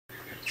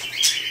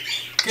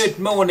Good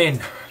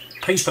morning,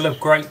 people of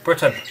Great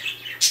Britain.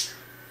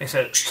 It's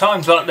at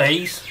times like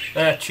these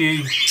that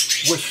you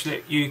wish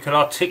that you could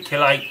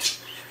articulate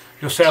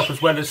yourself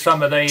as well as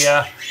some of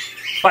the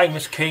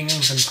famous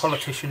kings and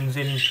politicians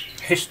in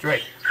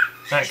history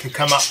that could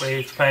come up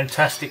with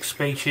fantastic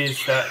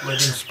speeches that would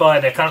inspire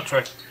their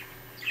country.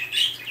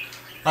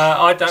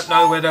 I don't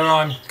know whether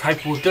I'm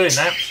capable of doing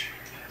that.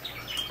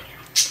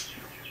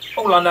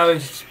 All I know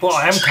is what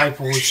I am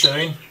capable of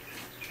doing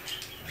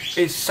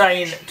is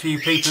saying to you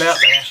people out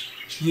there,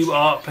 you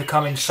are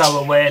becoming so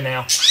aware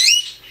now.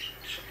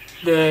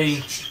 The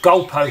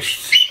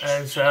goalposts,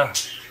 as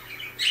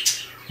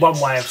one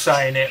way of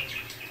saying it,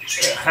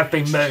 have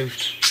been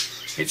moved.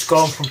 It's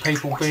gone from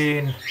people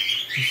being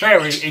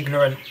very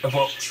ignorant of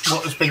what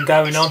has been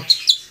going on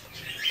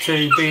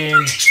to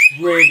being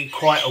really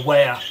quite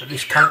aware that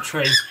this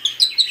country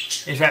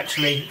is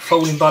actually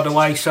falling by the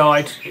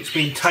wayside. It's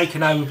been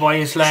taken over by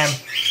Islam.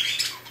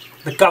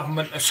 The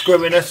government are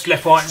screwing us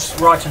left,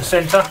 right and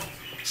centre.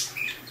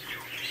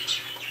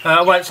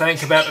 I won't say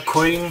anything about the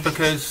Queen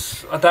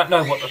because I don't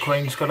know what the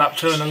Queen's got up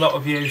to, and a lot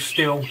of you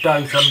still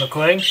dote on the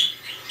Queen.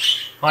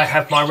 I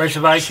have my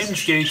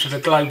reservations due to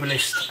the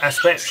globalist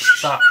aspect,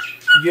 but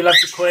if you love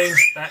the Queen,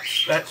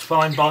 that's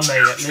fine by me.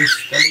 At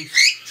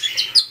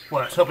least,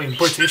 well, it's not being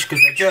British because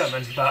they're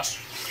German, but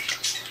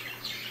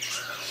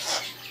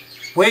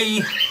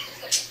we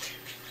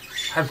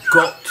have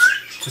got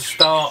to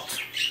start.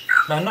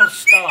 No, not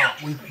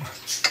start.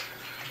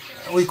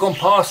 We've gone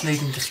past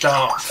needing to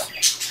start.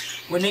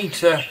 We need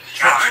to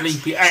actually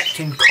be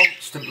acting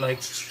constantly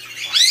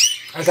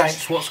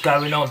against what's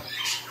going on.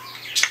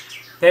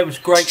 There was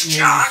great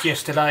news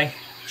yesterday.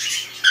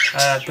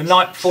 The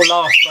night before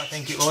last, I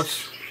think it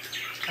was.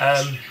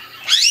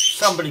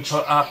 Somebody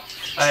put up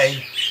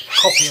a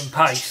copy and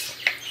paste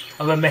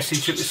of a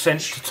message that was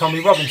sent to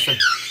Tommy Robinson.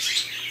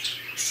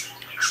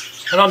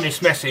 And on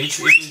this message,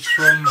 it was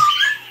from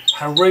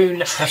Haroon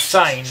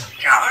Hussain,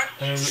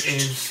 who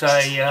is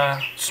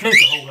a snooker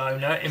hall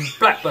owner in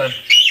Blackburn.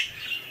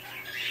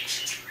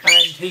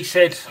 And he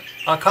said,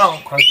 I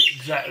can't quote it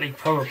exactly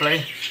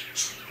probably,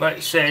 but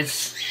it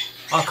says,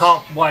 I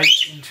can't wait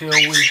until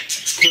we've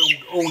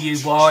killed all you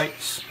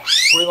whites,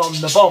 bring on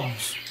the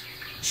bombs.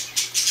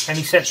 And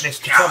he sent this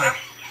to Tommy.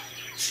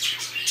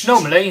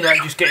 Normally that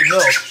would just get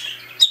ignored,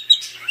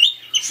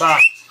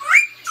 but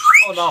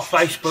on our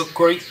Facebook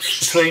groups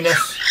between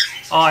us,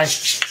 I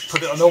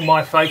put it on all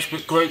my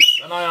Facebook groups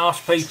and I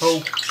asked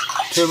people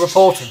to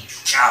report him.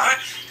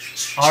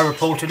 I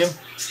reported him,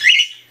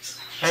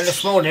 and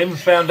this morning we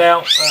found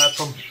out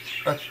from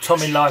a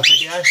Tommy Live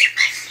video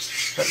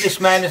that this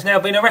man has now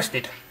been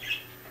arrested.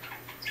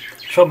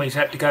 Tommy's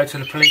had to go to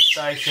the police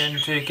station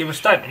to give a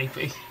statement.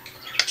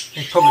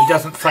 He probably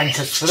doesn't thank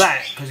us for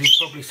that because he's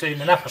probably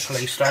seen enough of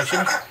police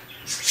stations,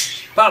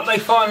 but they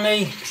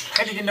finally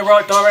headed in the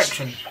right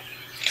direction.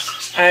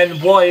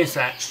 And why is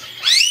that?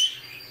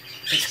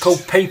 It's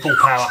called people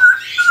power.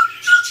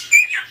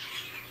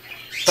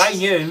 They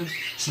knew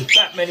with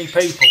that many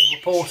people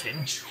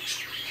reporting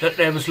that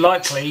there was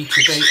likely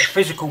to be a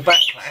physical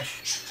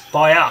backlash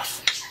by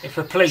us if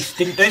the police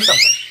didn't do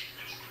something.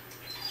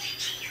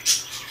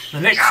 The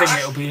next thing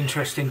that will be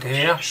interesting to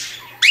hear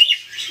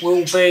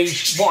will be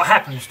what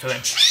happens to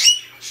him.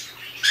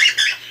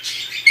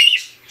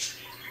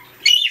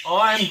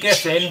 I'm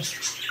guessing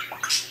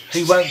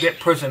he won't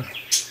get prison.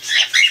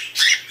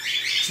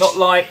 Not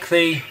like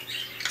the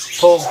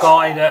poor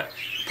guy that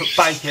put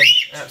bacon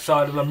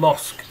outside of a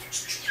mosque.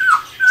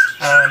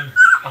 I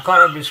can't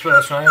remember his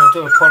first name. I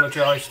do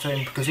apologise to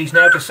him because he's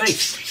now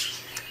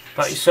deceased,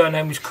 but his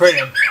surname was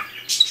Kriyan,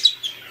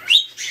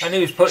 and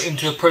he was put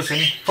into a prison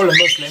full of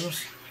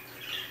Muslims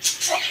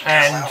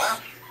and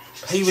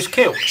he was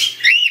killed,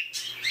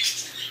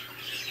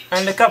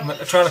 and the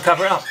government are trying to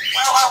cover it up.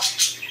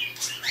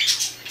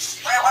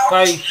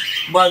 They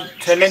won't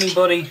tell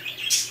anybody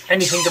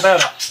anything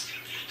about it,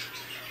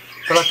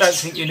 but I don't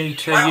think you need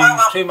to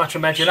use too much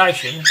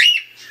imagination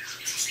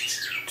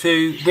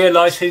to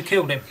realise who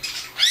killed him.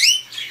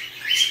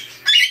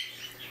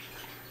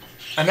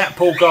 And that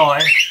poor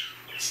guy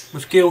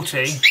was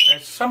guilty,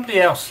 as somebody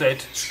else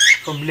said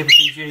from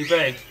Liberty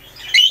GB,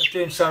 of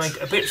doing something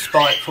a bit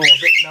spiteful,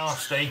 a bit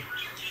nasty,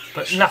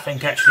 but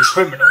nothing actually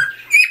criminal,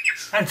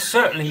 and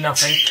certainly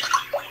nothing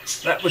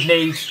that would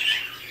need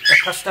a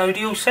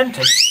custodial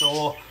sentence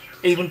or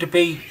even to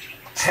be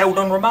held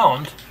on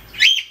remand.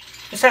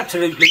 It's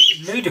absolutely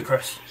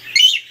ludicrous.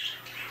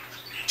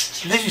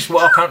 And this is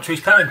what our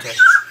country's coming to.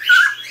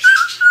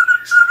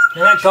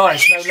 And that guy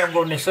is no longer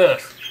on this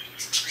earth.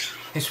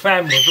 His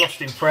family have lost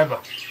him forever.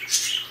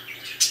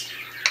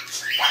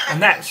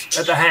 And that's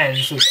at the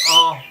hands of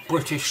our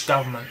British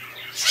government.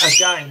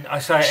 Again, I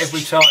say it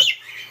every time,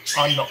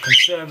 I'm not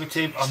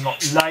Conservative, I'm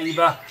not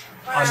Labour,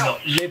 I'm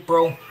not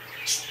Liberal.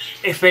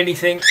 If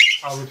anything,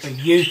 I would be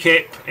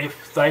UKIP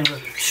if they were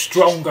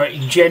stronger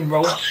in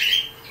general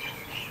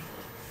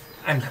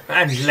and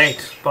led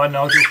by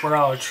Nigel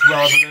Farage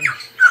rather than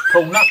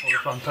Paul Nuttall,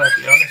 if I'm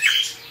perfectly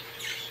honest.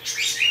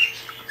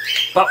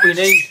 But we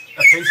need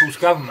a people's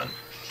government,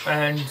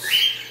 and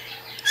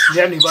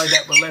the only way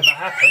that will ever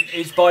happen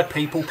is by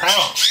people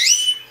power.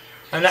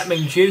 And that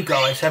means you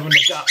guys having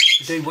the guts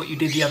to do what you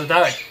did the other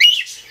day.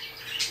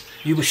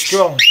 You were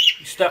strong,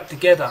 you stuck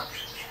together.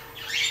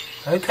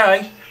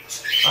 Okay,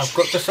 I've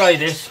got to say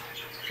this,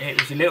 it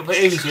was a little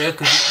bit easier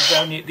because it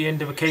was only at the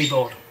end of a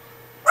keyboard.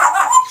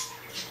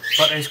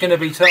 But there's going to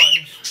be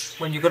times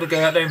when you've got to go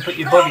out there and put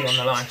your body on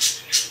the line.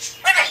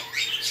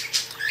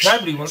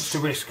 Nobody wants to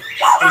risk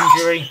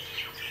injury,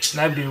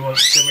 nobody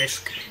wants to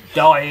risk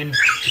dying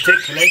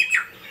particularly.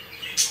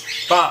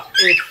 But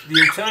if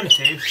the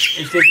alternative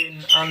is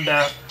living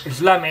under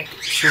Islamic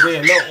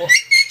Sharia law,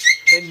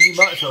 then you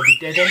might as well be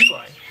dead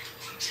anyway.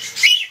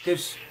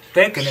 Because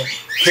they're going to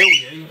kill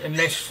you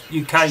unless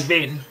you cave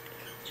in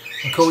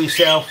and call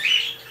yourself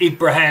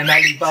Ibrahim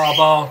Ali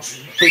Baba,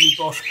 Billy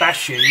Bosch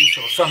Bashoes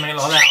or something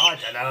like that. I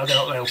don't know, I don't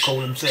know what they'll call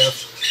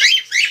themselves.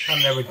 Some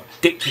of their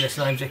ridiculous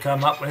names they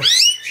come up with.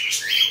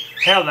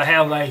 How the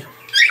hell they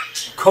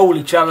call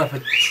each other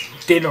for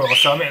dinner or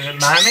something.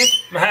 Mohammed,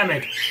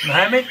 Mohammed,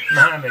 Mohammed,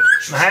 Mohammed,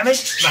 Mohammed,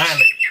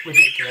 Mohammed.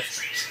 Ridiculous.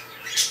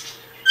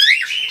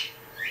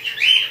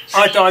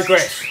 I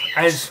digress,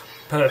 as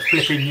per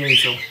flipping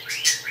usual.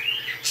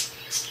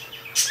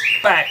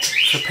 Back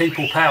to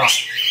people power.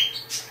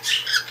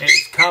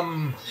 It's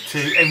come to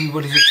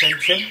everybody's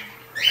attention.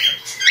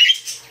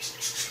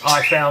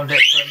 I found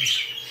it from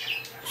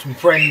some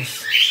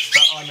friends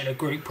that I'm in a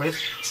group with.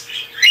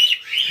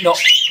 Not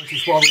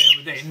British Warrior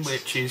Within,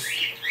 which is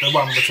the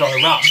one which I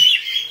run.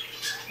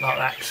 Like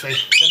that, see.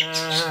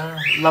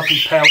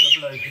 Lovely powder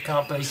blue, you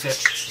can't beat it.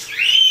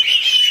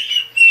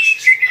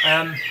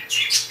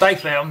 They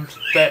found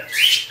that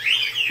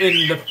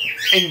in the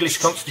English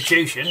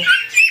Constitution,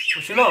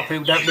 which a lot of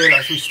people don't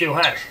realise we still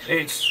have,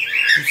 it's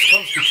a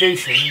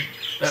constitution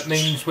that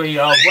means we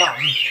are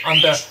run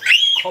under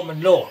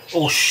common law,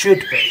 or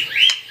should be.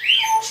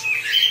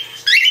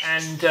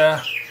 And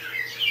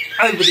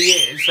over the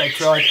years they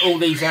tried all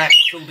these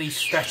acts, all these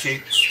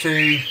statutes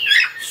to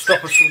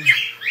stop us from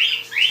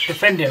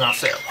defending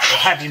ourselves or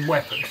having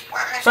weapons.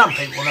 Some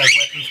people have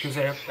weapons because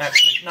they're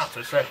absolute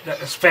nutters, so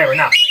that's fair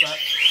enough, but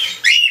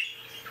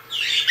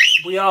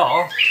we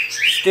are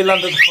still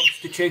under the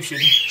Constitution.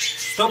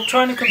 Stop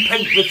trying to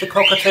compete with the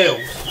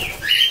cockatiels.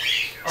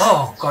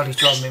 Oh God, he's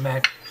driving me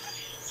mad.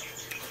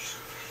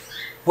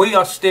 We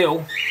are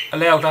still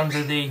allowed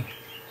under the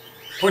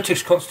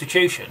British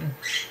Constitution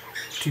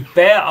to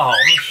bear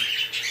arms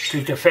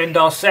to defend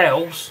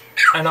ourselves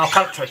and our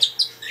country.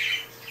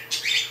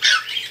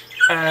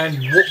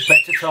 And what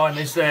better time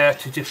is there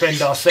to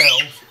defend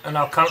ourselves and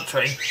our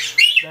country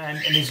than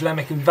an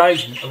Islamic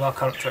invasion of our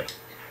country?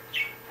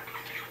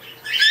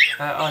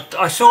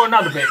 I saw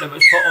another bit that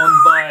was put on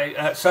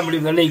by somebody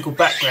with a legal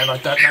background. I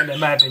don't know, there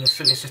may have been a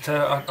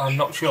solicitor, I'm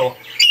not sure.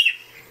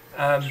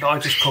 But I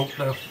just caught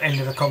the end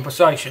of the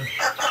conversation.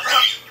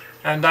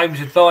 And they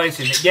was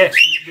advising that yes,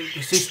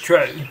 this is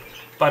true,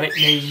 but it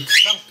needs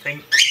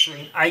something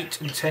between 8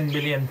 and 10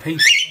 million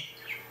people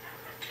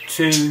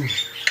to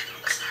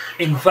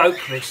invoke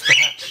this to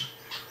happen.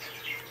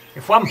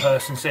 If one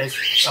person says,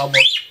 I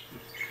want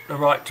the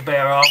right to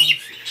bear arms,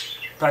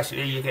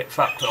 basically you get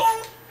fucked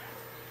off.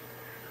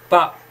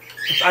 But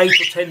if 8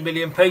 or 10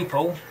 million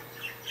people,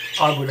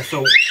 I would have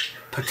thought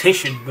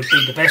petition would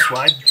be the best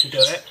way to do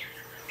it,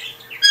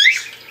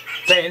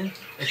 then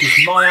it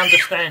is my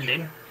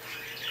understanding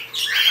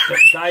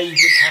that they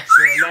would have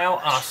to allow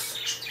us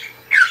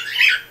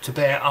to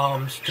bear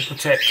arms to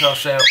protect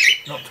ourselves,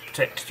 not to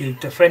protect, to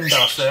defend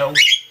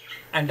ourselves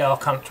and our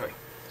country.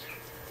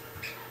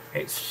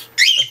 It's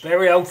a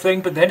very old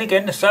thing, but then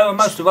again, so are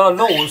most of our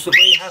laws that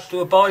we have to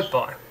abide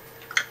by.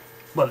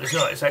 Well, it's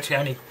not, it's actually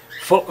only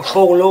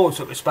four laws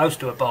that we're supposed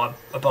to abide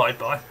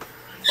by.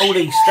 All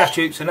these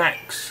statutes and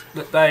acts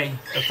that they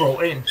have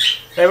brought in,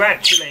 they're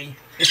actually,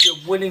 if you're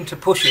willing to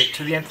push it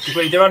to the nth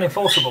degree, they're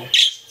unenforceable.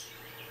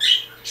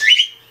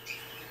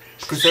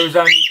 Because there is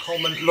only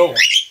common law.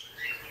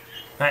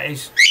 That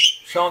is,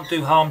 shan't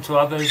do harm to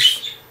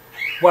others,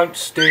 won't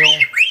steal,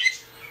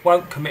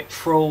 won't commit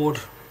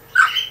fraud,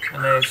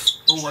 and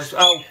there's always,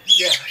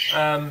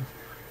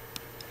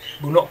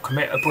 will not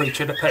commit a breach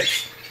of the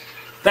peace.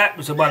 That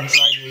was the one that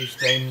they used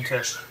then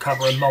to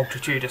cover a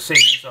multitude of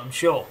sins, I'm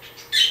sure.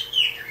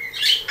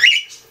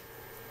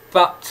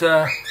 But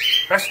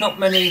that's not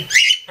many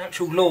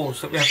actual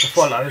laws that we have to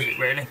follow, is it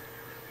really?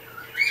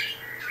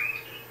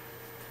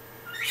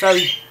 So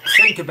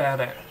think about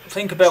it.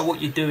 Think about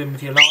what you're doing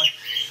with your life.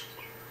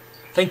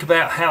 Think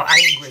about how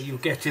angry you're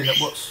getting at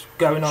what's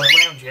going on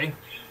around you.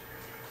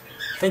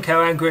 Think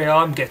how angry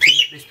I'm getting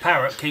at this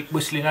parrot keep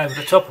whistling over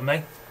the top of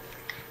me.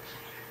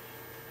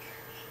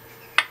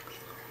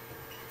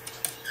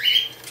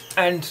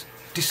 And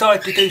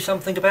decide to do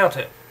something about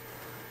it.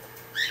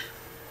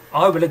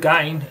 I will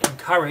again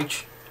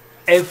encourage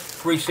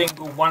every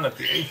single one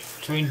of you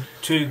to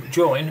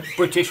join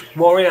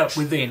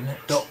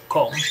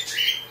BritishWarriorWithin.com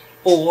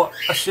or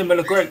a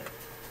similar group.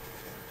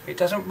 It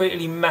doesn't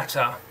really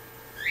matter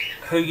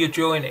who you're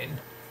joining,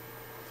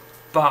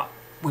 but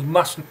we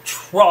must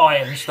try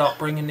and start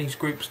bringing these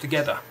groups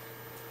together.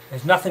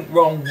 There's nothing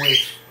wrong with,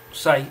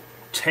 say,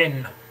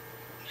 10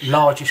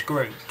 largest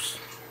groups,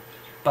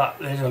 but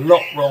there's a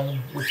lot wrong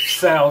with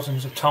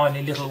thousands of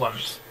tiny little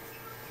ones,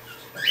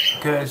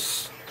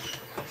 because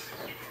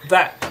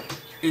that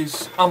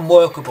is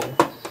unworkable.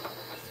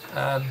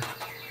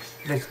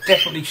 There's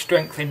definitely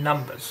strength in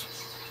numbers.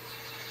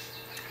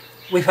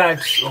 We've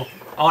had, or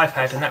I've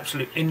had, an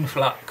absolute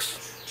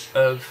influx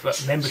of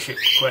membership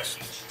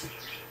requests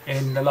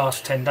in the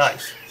last 10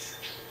 days,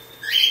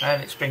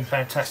 and it's been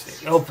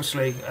fantastic.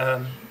 Obviously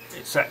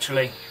it's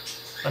actually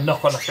a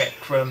knock-on effect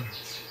from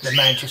the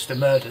Manchester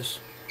murders,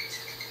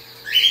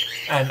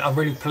 and I'm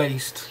really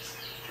pleased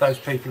those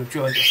people have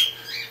joined us.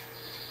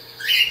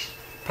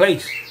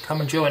 Please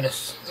come and join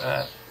us.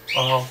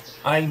 Our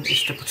aim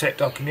is to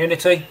protect our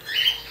community.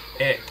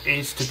 It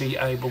is to be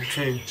able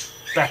to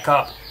back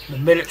up the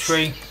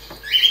military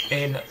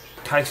in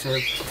case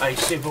of a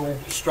civil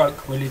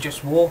stroke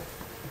religious war.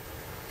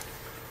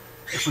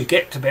 If we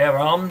get to bear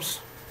arms,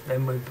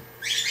 then we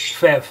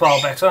fare far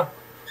better.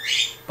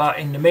 But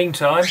in the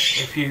meantime,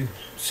 if you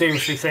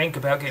seriously think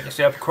about getting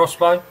yourself a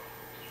crossbow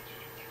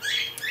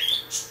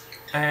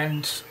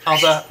and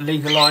other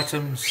legal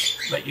items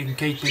that you can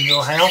keep in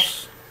your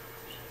house,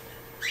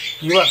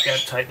 you won't be able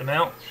to take them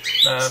out.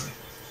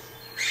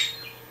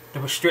 The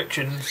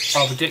restrictions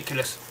are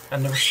ridiculous,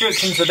 and the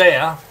restrictions are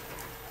there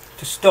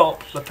to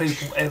stop the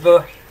people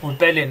ever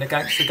rebelling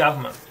against the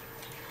government.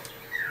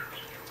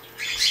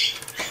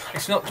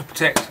 It's not to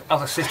protect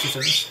other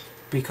citizens,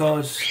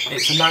 because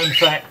it's a known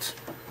fact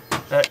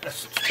that,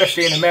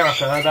 especially in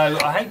America, although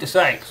I hate to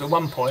say it, because at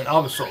one point I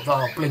was sort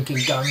of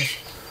blinking guns,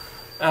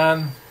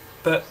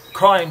 but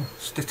crime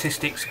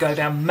statistics go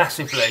down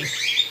massively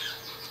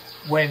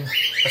when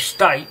a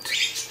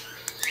state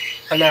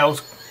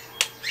allows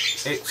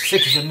its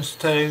citizens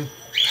to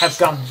have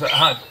guns at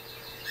home.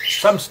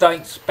 Some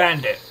states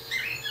banned it.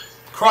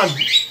 Crime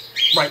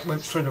rate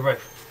went through the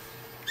roof.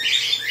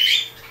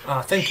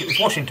 I think it was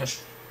Washington.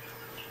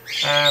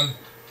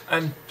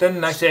 And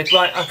then they said,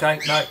 right, okay,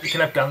 no, you can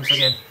have guns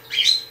again.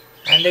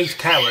 And these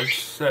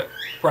cowards that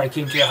break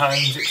into your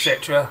homes,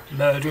 etc.,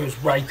 murderers,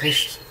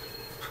 rapists,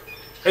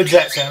 who does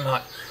that sound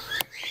like?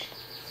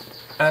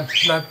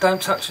 No,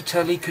 don't touch the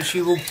telly, because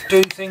you will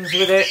do things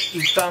with it.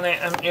 You've done it,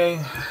 haven't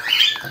you?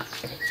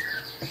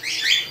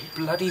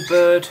 Bloody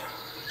bird.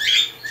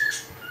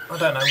 I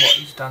don't know what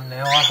he's done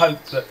now. I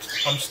hope that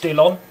I'm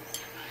still on.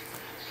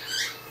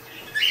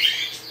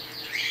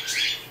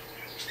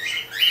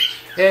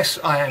 Yes,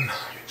 I am.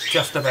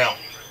 Just about.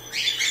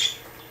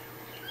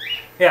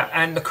 Yeah,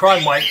 and the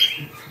crime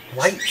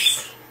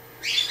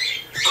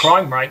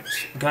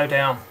rates go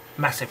down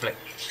massively.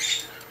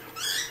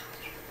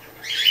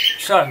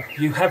 So,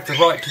 you have the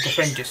right to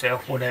defend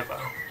yourself, whatever.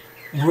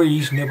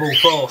 Reasonable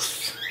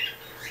force.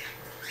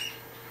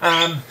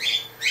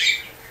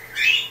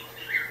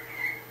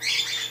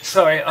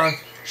 Sorry,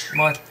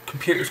 my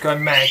computer's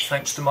going mad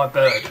thanks to my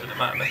bird at the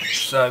moment,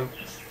 so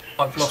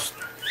I've lost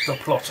the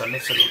plot a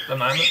little at the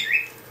moment.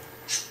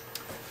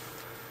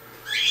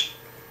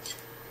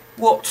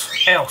 What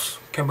else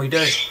can we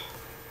do?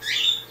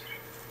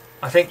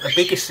 I think the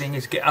biggest thing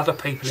is get other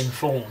people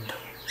informed.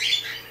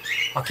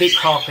 I keep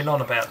harping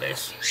on about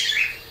this,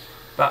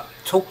 but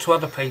talk to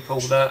other people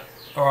that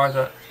are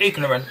either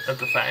ignorant of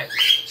the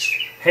facts,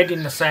 head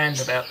in the sand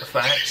about the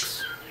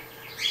facts,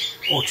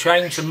 or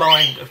change the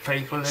mind of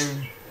people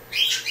who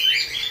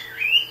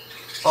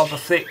are the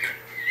thick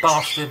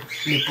bastard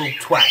liberal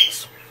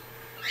twats.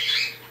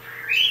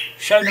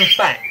 Show them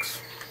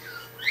facts.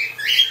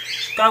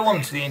 Go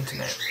onto the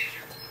internet.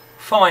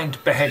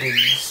 Find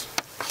beheadings.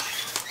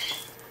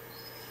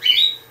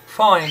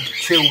 Find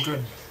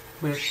children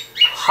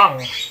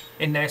hung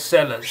in their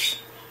cellars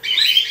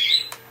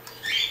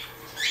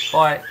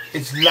by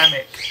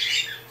Islamic.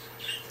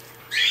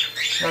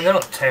 No, they're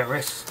not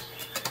terrorists.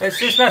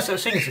 There's no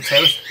such thing as a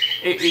terrorist.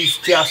 It is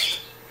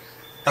just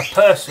a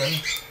person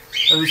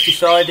who's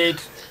decided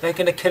they're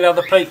going to kill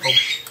other people,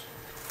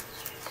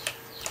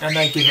 and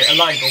they give it a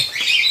label.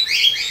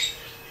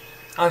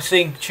 I've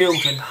seen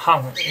children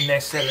hung in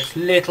their cellars,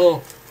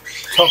 little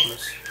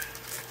toddlers.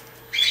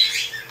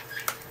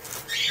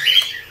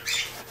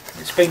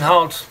 It's been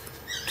hard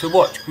to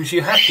watch, because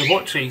you have to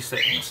watch these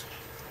things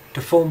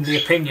to form the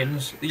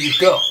opinions that you've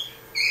got.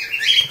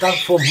 Don't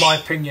form my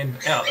opinion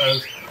out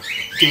of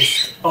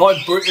just,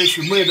 I'm British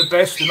and we're the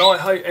best and I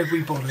hate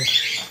everybody.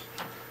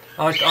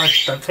 I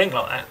don't think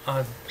like that.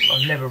 I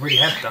never really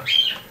have done.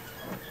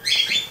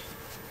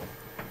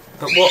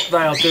 But what they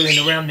are doing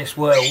around this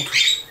world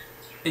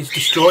is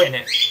destroying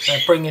it.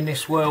 They're bringing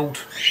this world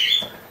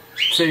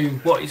to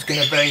what is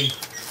going to be,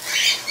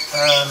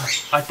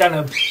 I don't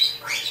know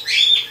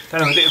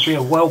if it'll be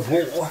a world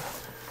war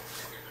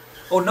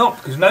or not,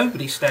 because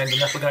nobody's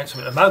standing up against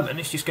them at the moment.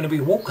 It's just going to be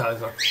a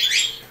walkover.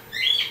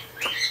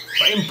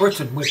 But in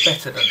Britain, we're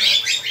better than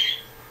that.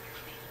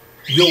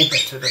 You're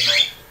better than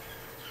that.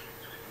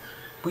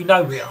 We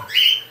know we are.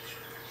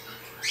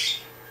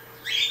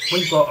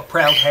 We've got a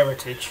proud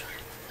heritage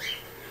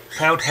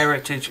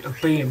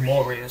of being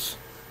warriors.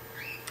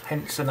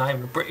 Hence the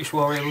name of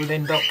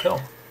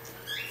BritishWarriorWithin.com.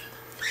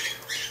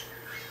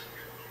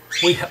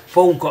 we've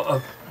all got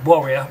a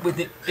warrior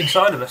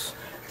inside of us.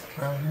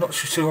 I'm not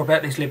so sure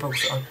about these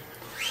Liberals. I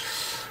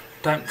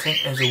don't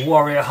think there's a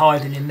warrior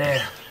hiding in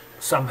there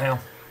somehow.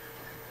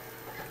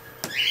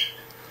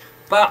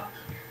 But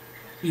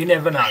you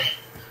never know.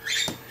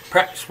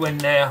 Perhaps when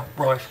they're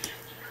rife.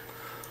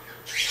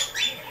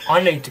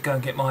 I need to go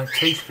and get my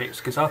teeth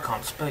fixed because I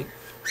can't speak.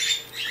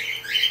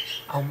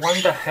 I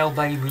wonder how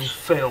they will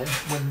feel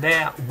when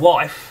their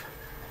wife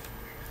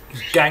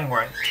is gang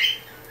raped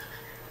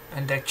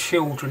and their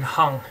children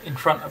hung in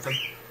front of them.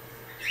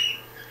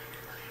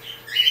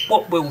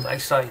 What will they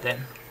say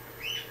then?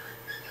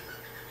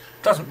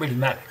 Doesn't really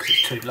matter because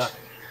it's too late.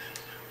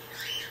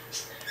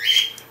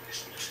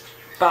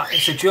 But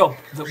it's a job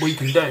that we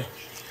can do.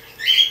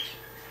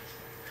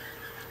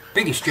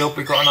 Biggest job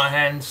we've got on our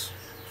hands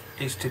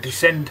is to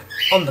descend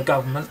on the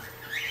government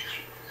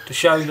to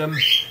show them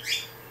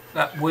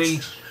that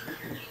we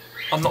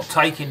are not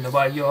taking the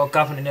way you are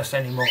governing us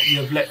anymore.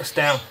 You have let us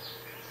down.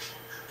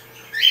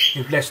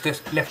 You've left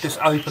us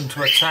open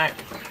to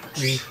attack.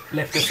 You've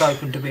left us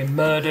open to being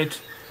murdered.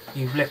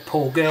 You've left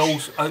poor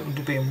girls open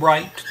to being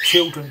raped,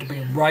 children to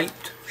being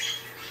raped.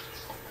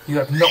 You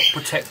have not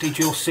protected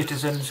your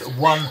citizens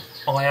one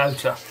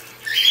iota.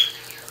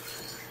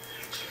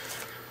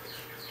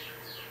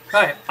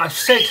 Right, I've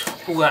said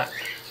all that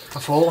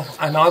before,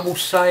 and I will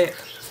say it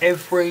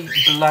every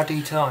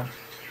bloody time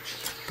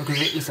because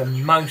it is the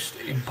most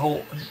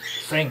important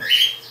thing.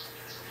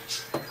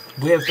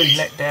 We have been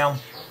let down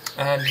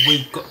and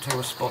we've got to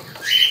respond.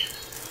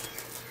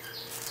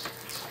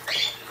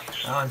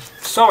 I'm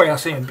sorry I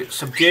seem a bit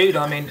subdued.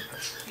 I'm in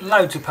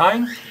loads of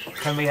pain.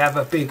 Can we have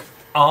a big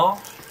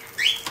R?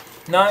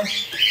 No?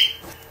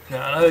 No,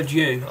 I heard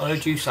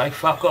you say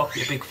fuck off,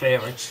 you big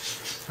fairy.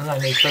 And no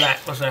need for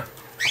that, was there?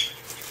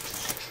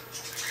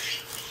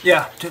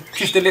 Yeah,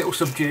 just a little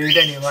subdued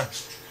anyway.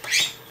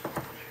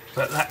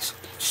 But that's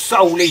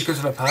solely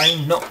because of the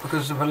pain, not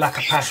because of a lack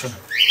of passion.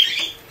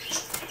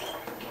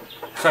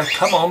 So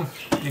come on,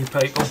 you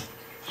people.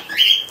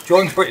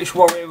 Join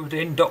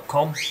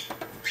BritishWarriorWithin.com.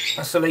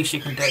 That's the least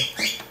you can do.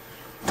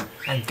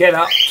 And get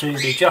up to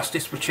the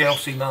Justice for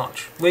Chelsea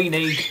march. We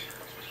need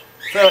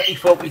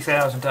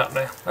 30,000-40,000 up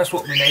there. That's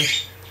what we need.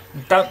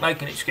 And don't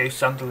make an excuse,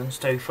 Sunderland's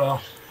too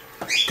far.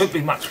 Could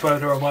be much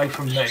further away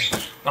from me,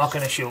 I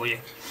can assure you.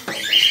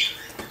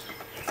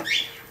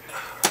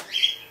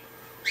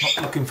 Not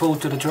looking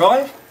forward to the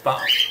drive,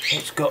 but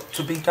it's got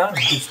to be done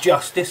because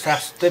justice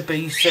has to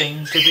be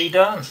seen to be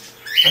done,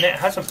 and it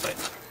hasn't been.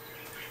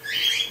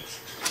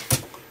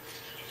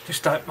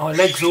 Just hope my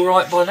leg's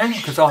alright by then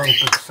because I will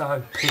be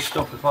so pissed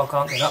off if I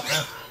can't get up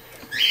now.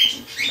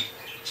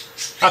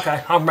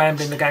 Okay, I'm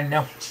rambling again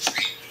now,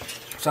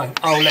 so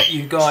I'll let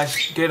you guys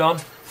get on.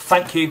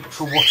 Thank you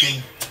for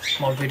watching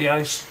my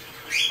videos.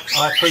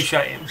 I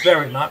appreciate it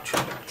very much.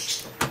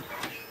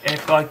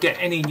 If I get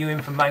any new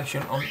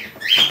information on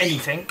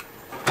anything,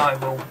 I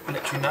will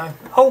let you know.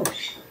 Oh!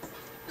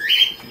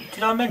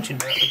 Did I mention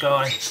about the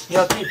guy?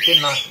 Yeah, I did,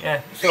 didn't I?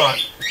 Yeah, it's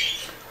alright.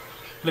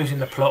 Losing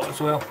the plot as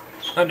well.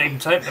 I haven't even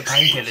taken the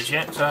painkillers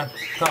yet, so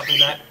can't do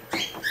that.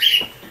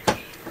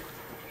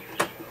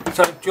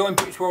 So join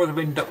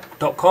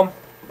BritishWarriorWithin.com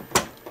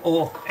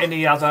or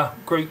any other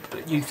group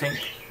that you think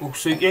will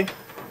suit you.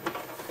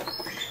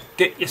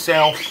 Get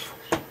yourself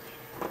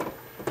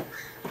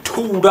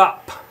tooled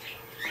up,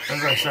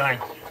 as they say,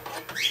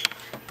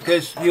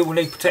 because you will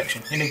need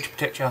protection. You need to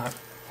protect your home.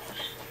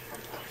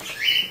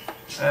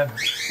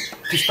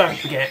 Just don't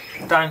forget,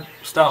 don't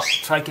start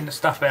taking the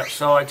stuff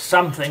outside.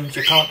 Some things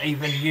you can't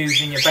even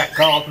use in your back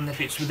garden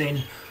if it's within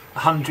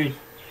 100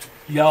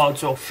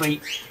 yards or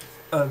feet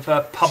of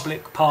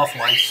public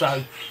pathways,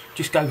 so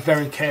just go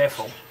very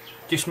careful.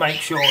 Just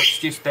make sure it's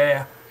just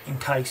there in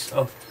case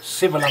of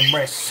civil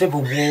unrest,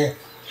 civil war,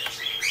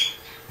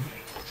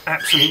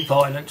 absolute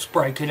violence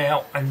breaking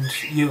out and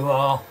you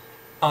are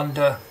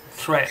under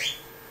threat.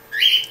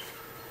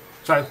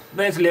 So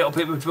there's a little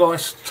bit of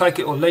advice, take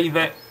it or leave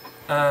it,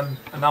 and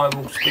I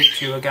will speak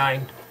to you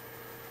again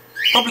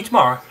probably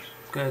tomorrow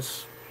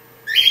because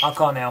I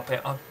can't help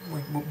it.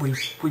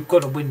 We've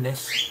got to win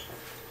this.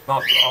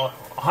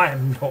 I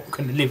am not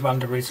going to live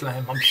under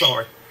Islam, I'm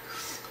sorry.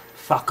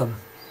 Fuck 'em.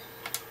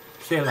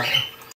 See you later.